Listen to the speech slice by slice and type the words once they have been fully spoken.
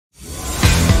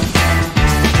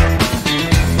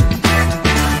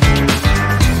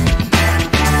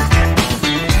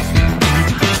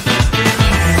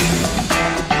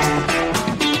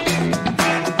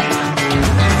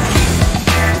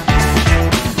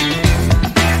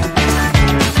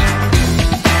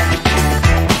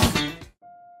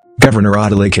Governor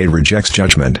Adeleke rejects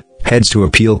judgment, heads to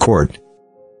appeal court.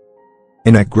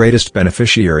 INEC greatest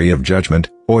beneficiary of judgment,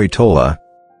 Oyetola.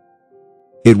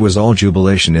 It was all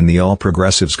jubilation in the All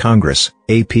Progressives Congress,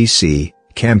 APC,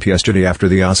 camp yesterday after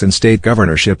the Osun state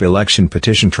governorship election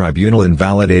petition tribunal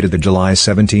invalidated the July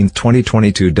 17,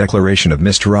 2022 declaration of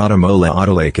Mr. Ademola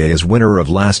Adeleke as winner of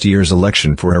last year's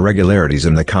election for irregularities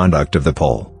in the conduct of the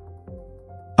poll.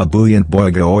 A buoyant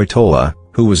Gboyega Oyetola,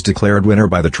 who was declared winner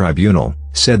by the tribunal,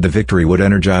 said the victory would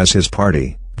energize his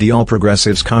party, the All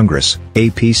Progressives Congress,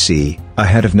 APC,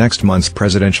 ahead of next month's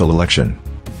presidential election.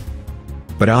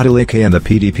 But Adeleke and the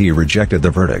PDP rejected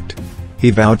the verdict.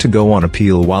 He vowed to go on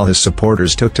appeal while his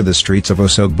supporters took to the streets of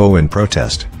Osogbo in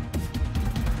protest.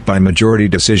 By majority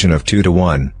decision of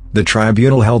 2-1, the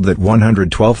tribunal held that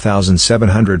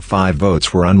 112,705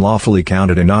 votes were unlawfully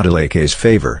counted in Adeleke's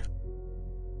favor.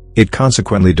 It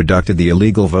consequently deducted the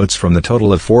illegal votes from the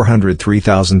total of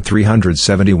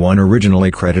 403,371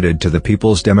 originally credited to the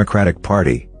People's Democratic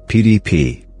Party,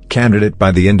 PDP, candidate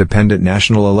by the Independent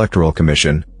National Electoral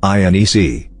Commission,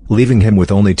 INEC, leaving him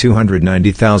with only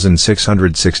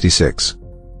 290,666.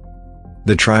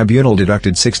 The tribunal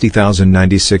deducted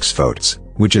 60,096 votes,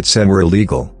 which it said were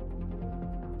illegal.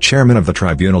 Chairman of the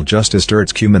tribunal Justice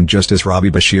Turtzkuman and Justice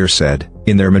Rabi Bashir said,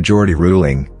 in their majority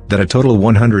ruling, that a total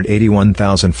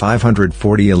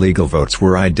 181,540 illegal votes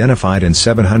were identified in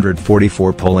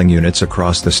 744 polling units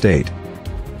across the state.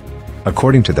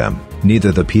 According to them,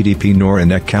 neither the PDP nor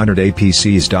INEC countered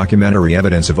APC's documentary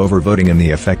evidence of overvoting in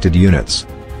the affected units.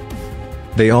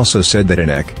 They also said that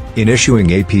INEC, in issuing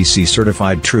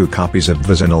APC-certified true copies of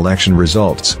VOTs and election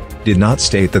results, did not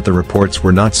state that the reports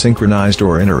were not synchronized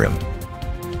or interim.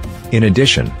 In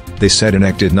addition, they said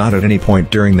INEC did not at any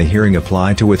point during the hearing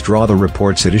apply to withdraw the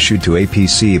reports it issued to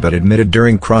APC but admitted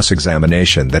during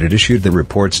cross-examination that it issued the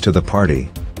reports to the party.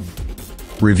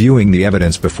 Reviewing the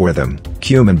evidence before them,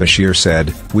 Kuman Bashir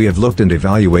said, "We have looked and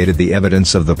evaluated the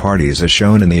evidence of the parties as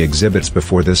shown in the exhibits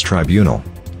before this tribunal.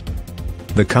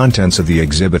 The contents of the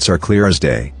exhibits are clear as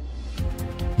day.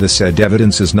 The said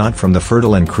evidence is not from the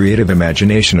fertile and creative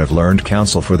imagination of learned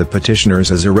counsel for the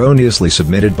petitioners as erroneously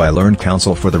submitted by learned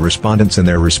counsel for the respondents in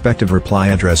their respective reply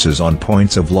addresses on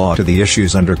points of law to the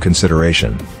issues under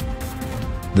consideration.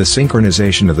 The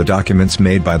synchronization of the documents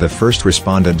made by the first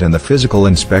respondent and the physical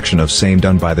inspection of same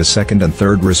done by the second and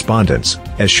third respondents,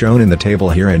 as shown in the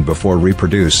table herein before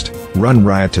reproduced, run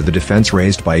riot to the defense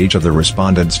raised by each of the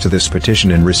respondents to this petition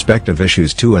in respect of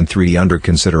issues 2 and 3 under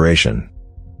consideration.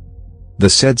 The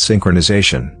said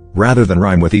synchronization, rather than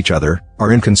rhyme with each other,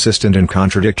 are inconsistent and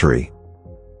contradictory.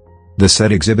 The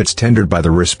said exhibits tendered by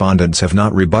the respondents have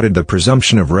not rebutted the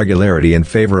presumption of regularity in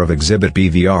favor of Exhibit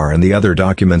BVR and the other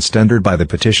documents tendered by the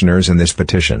petitioners in this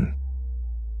petition.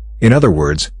 In other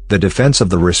words, the defense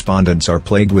of the respondents are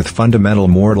plagued with fundamental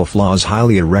moral flaws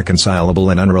highly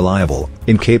irreconcilable and unreliable,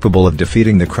 incapable of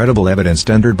defeating the credible evidence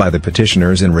tendered by the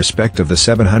petitioners in respect of the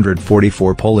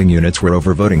 744 polling units where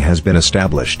overvoting has been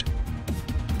established.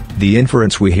 The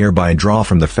inference we hereby draw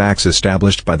from the facts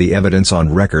established by the evidence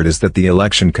on record is that the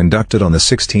election conducted on the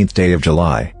 16th day of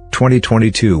July,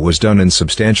 2022 was done in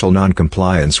substantial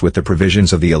non-compliance with the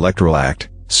provisions of the Electoral Act,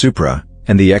 supra,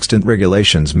 and the extant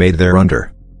regulations made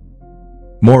thereunder.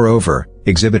 Moreover,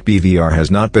 Exhibit BVR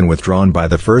has not been withdrawn by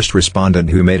the first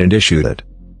respondent who made and issued it.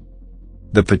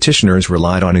 The petitioners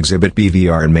relied on Exhibit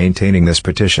BVR in maintaining this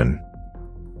petition.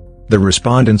 The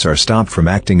respondents are stopped from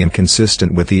acting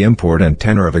inconsistent with the import and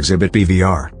tenor of Exhibit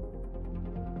BVR.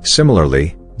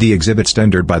 Similarly, the exhibits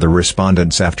tendered by the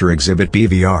respondents after Exhibit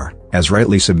BVR, as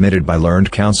rightly submitted by learned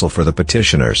counsel for the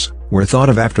petitioners, were thought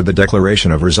of after the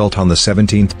declaration of result on the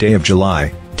 17th day of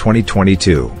July,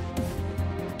 2022.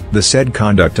 The said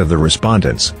conduct of the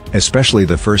respondents, especially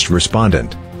the first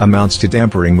respondent, amounts to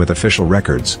tampering with official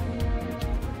records.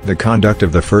 The conduct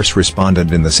of the first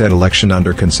respondent in the said election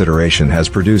under consideration has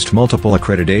produced multiple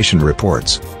accreditation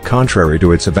reports, contrary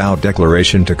to its avowed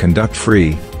declaration to conduct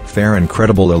free, fair and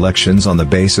credible elections on the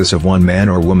basis of one man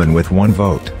or woman with one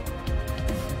vote.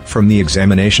 From the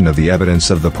examination of the evidence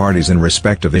of the parties in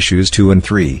respect of issues 2 and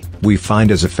 3, we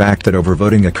find as a fact that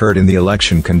overvoting occurred in the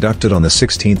election conducted on the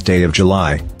 16th day of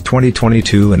July,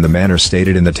 2022 in the manner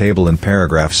stated in the table in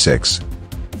paragraph 6.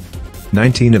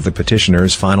 19 of the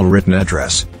petitioner's final written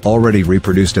address, already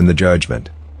reproduced in the judgment.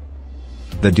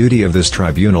 The duty of this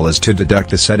tribunal is to deduct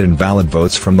the said invalid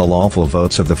votes from the lawful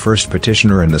votes of the first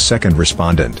petitioner and the second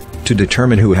respondent, to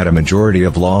determine who had a majority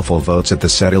of lawful votes at the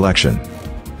said election.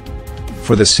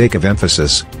 For the sake of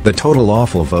emphasis, the total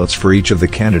lawful votes for each of the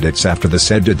candidates after the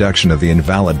said deduction of the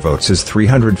invalid votes is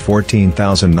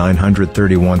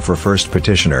 314,931 for first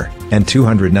petitioner, and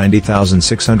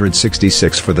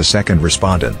 290,666 for the second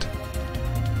respondent.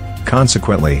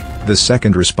 Consequently, the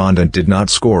second respondent did not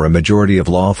score a majority of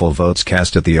lawful votes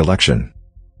cast at the election.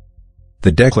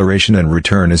 The declaration and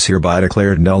return is hereby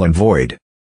declared null and void.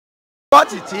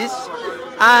 What it is,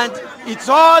 and it's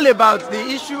all about the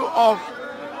issue of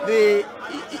the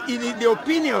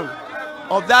opinion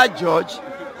of that judge.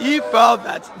 He felt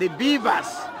that the beavers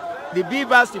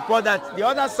report that the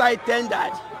other side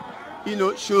tendered,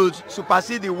 should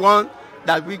supersede the one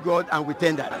that we got and we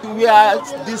tendered. We are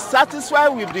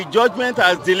dissatisfied with the judgment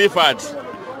as delivered.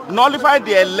 Nullified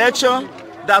the election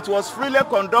that was freely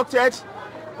conducted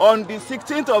on the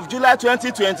 16th of July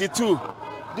 2022.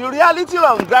 The reality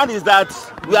on the ground is that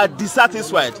we are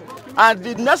dissatisfied, and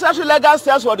the necessary legal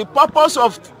steps for the purpose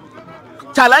of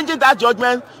challenging that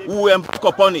judgment, we will embark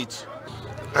upon it.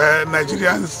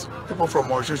 Nigerians, people from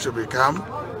Osun should be calm.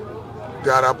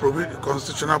 There are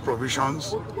constitutional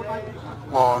provisions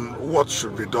on what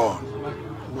should be done.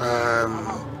 I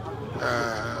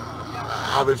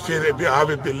have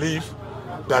a belief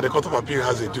that the Court of Appeal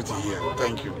has a duty here.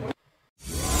 Thank you.